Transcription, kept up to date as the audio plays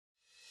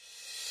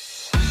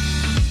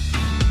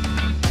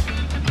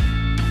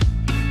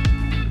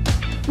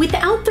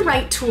Without the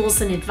right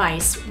tools and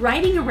advice,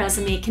 writing a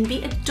resume can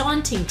be a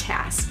daunting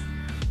task.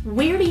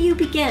 Where do you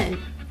begin?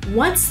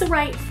 What's the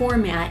right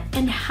format?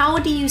 And how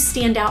do you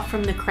stand out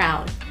from the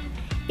crowd?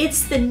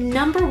 It's the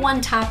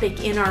 #1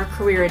 topic in our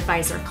career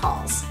advisor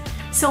calls.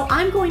 So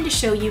I'm going to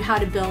show you how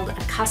to build a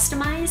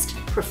customized,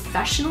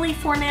 professionally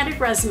formatted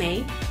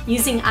resume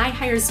using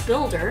iHire's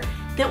Builder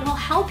that will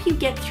help you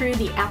get through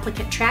the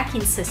applicant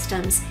tracking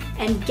systems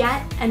and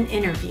get an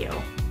interview.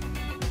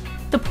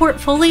 The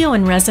Portfolio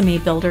and Resume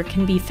Builder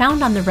can be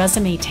found on the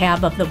Resume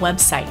tab of the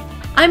website.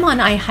 I'm on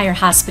iHire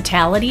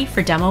Hospitality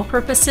for demo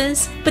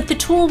purposes, but the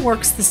tool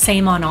works the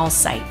same on all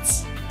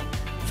sites.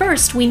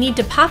 First, we need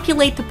to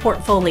populate the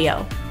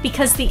portfolio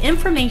because the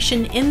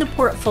information in the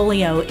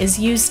portfolio is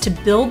used to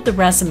build the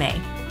resume.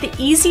 The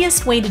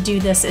easiest way to do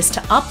this is to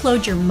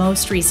upload your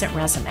most recent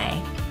resume.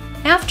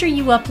 After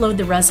you upload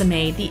the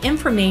resume, the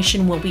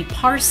information will be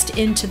parsed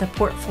into the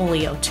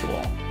portfolio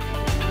tool.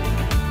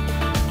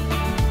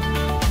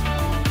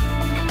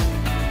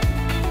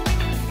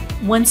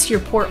 Once your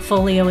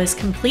portfolio is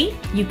complete,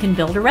 you can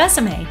build a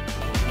resume.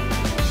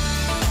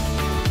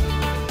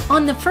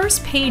 On the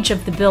first page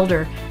of the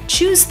Builder,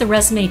 choose the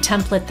resume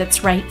template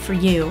that's right for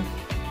you.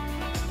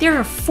 There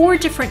are 4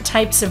 different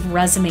types of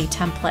resume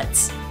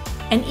templates,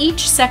 and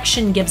each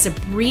section gives a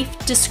brief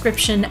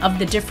description of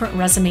the different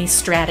resume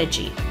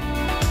strategy.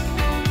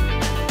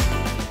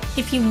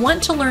 If you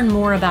want to learn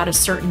more about a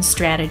certain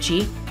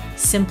strategy,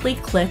 simply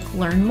click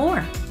Learn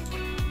More.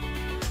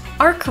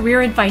 Our career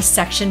advice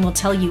section will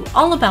tell you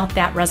all about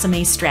that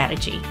resume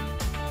strategy.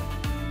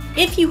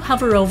 If you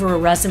hover over a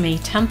resume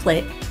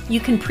template,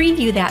 you can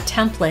preview that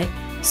template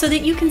so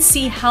that you can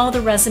see how the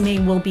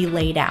resume will be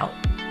laid out.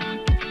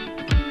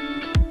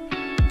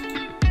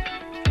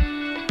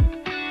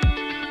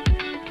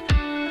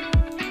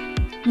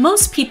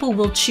 Most people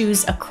will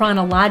choose a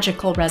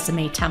chronological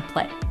resume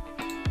template.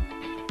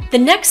 The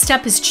next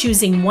step is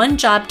choosing one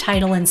job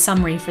title and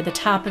summary for the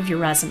top of your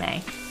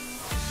resume.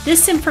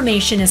 This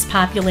information is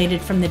populated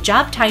from the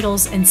job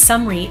titles and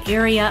summary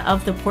area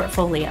of the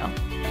portfolio.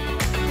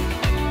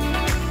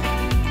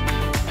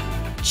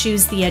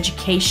 Choose the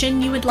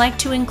education you would like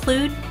to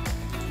include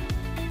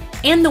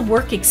and the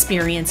work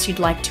experience you'd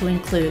like to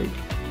include.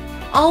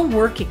 All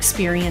work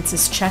experience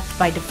is checked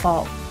by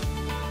default.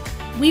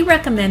 We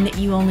recommend that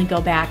you only go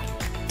back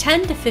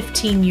 10 to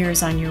 15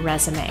 years on your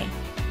resume,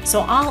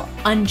 so I'll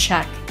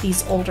uncheck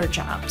these older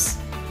jobs.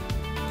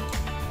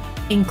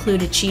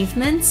 Include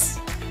achievements,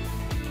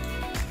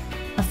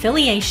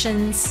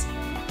 affiliations,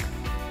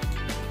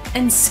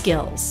 and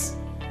skills.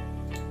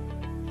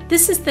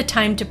 This is the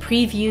time to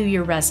preview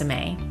your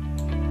resume.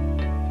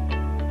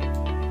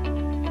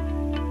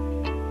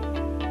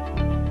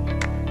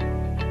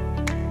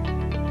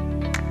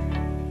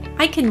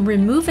 I can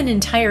remove an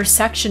entire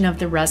section of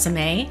the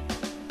resume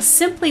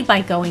simply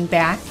by going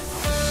back,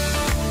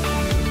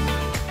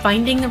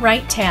 finding the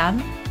right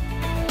tab,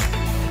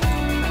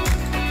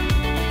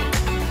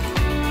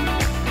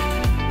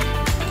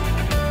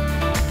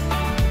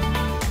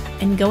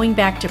 and going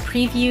back to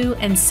Preview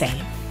and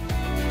Save.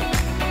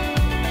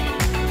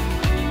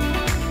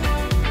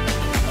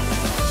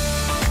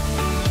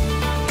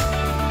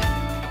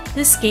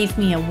 This gave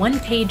me a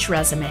 1-page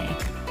resume.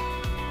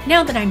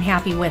 Now that I'm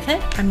happy with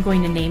it, I'm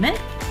going to name it.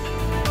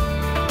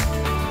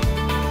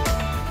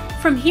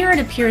 From here it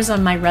appears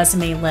on my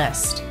resume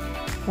list,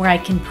 where I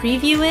can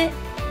preview it,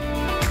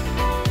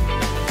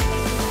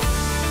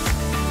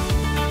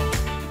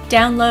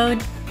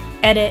 download,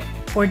 edit,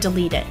 or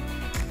delete it.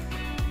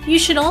 You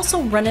should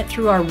also run it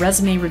through our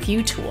resume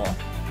review tool.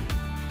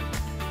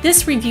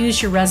 This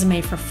reviews your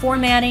resume for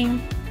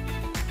formatting,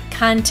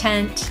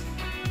 content,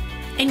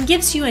 and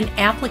gives you an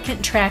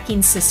applicant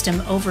tracking system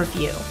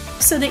overview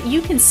so that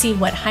you can see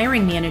what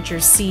hiring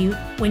managers see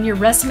when your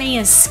resume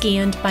is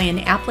scanned by an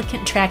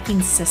applicant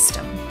tracking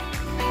system.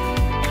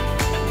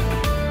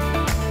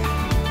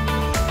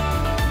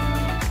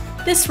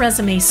 This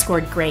resume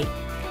scored great.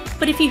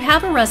 But if you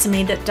have a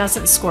resume that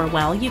doesn't score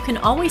well, you can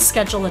always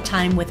schedule a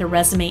time with a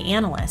resume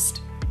analyst.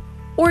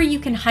 Or you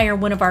can hire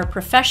one of our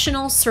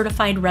professional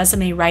certified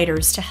resume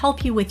writers to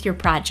help you with your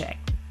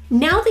project.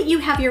 Now that you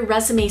have your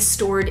resume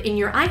stored in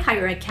your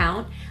iHire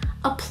account,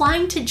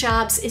 applying to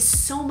jobs is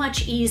so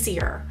much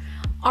easier.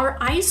 Our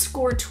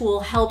iScore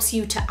tool helps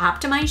you to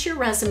optimize your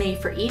resume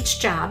for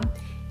each job,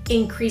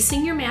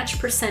 increasing your match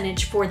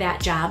percentage for that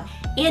job,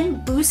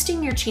 and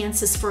boosting your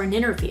chances for an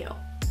interview.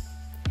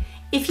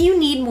 If you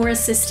need more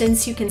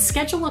assistance, you can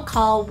schedule a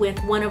call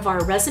with one of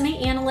our resume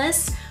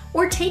analysts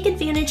or take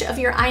advantage of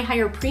your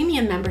iHire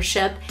Premium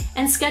membership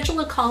and schedule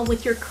a call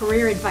with your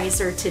career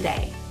advisor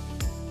today.